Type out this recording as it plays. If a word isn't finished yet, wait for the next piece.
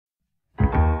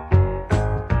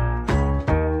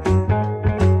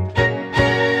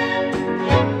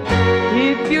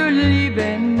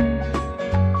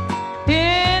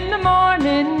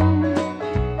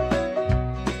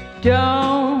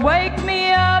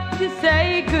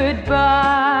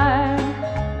goodbye.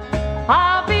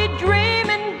 I'll be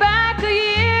dreaming back a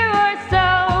year or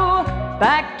so,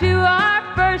 back to our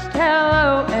first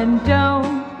hello, and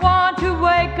don't want to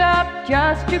wake up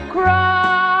just to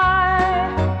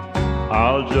cry.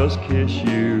 I'll just kiss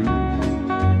you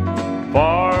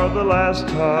for the last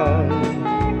time.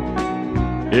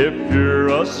 If you're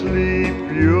asleep,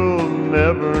 you'll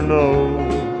never know.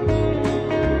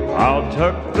 I'll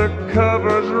tuck the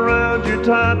covers around you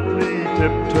tightly,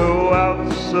 tiptoe out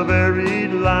so very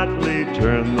lightly,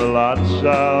 turn the lights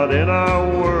out in our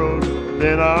world,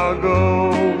 then I'll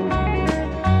go.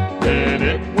 Then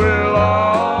it will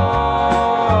all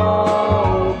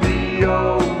be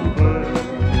over.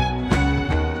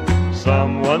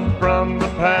 Someone from the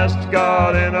past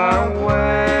got in our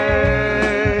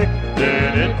way.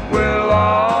 Then it will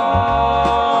all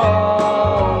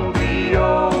be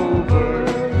over.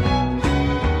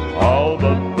 All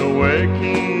but the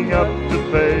waking up to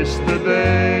face the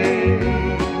day.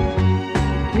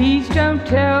 Please don't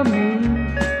tell me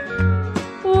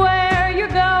where you're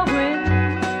going.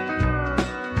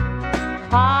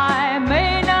 I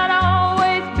may not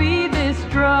always be this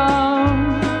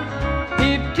strong.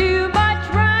 If too much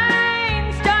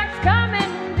rain starts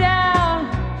coming down,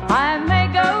 I may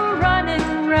go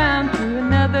running round to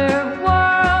another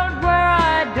world where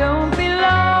I don't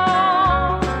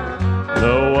belong.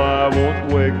 No, I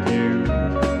won't wake you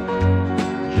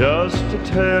just to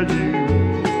tell you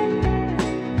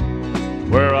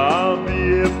where I'll be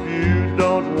if you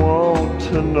don't want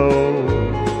to know.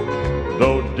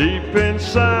 Though deep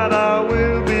inside I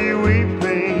will be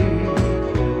weeping,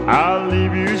 I'll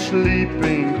leave you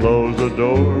sleeping, close the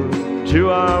door to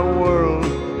our world,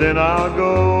 then I'll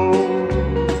go.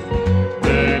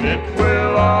 Then it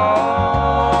will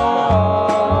all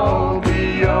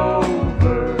be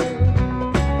over.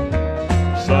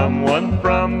 Someone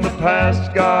from the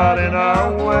past got in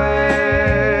our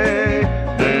way.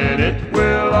 Then it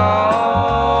will all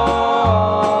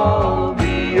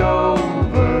be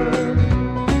over.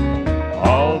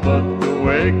 All but the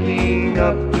waking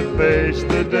up to face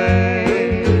the day.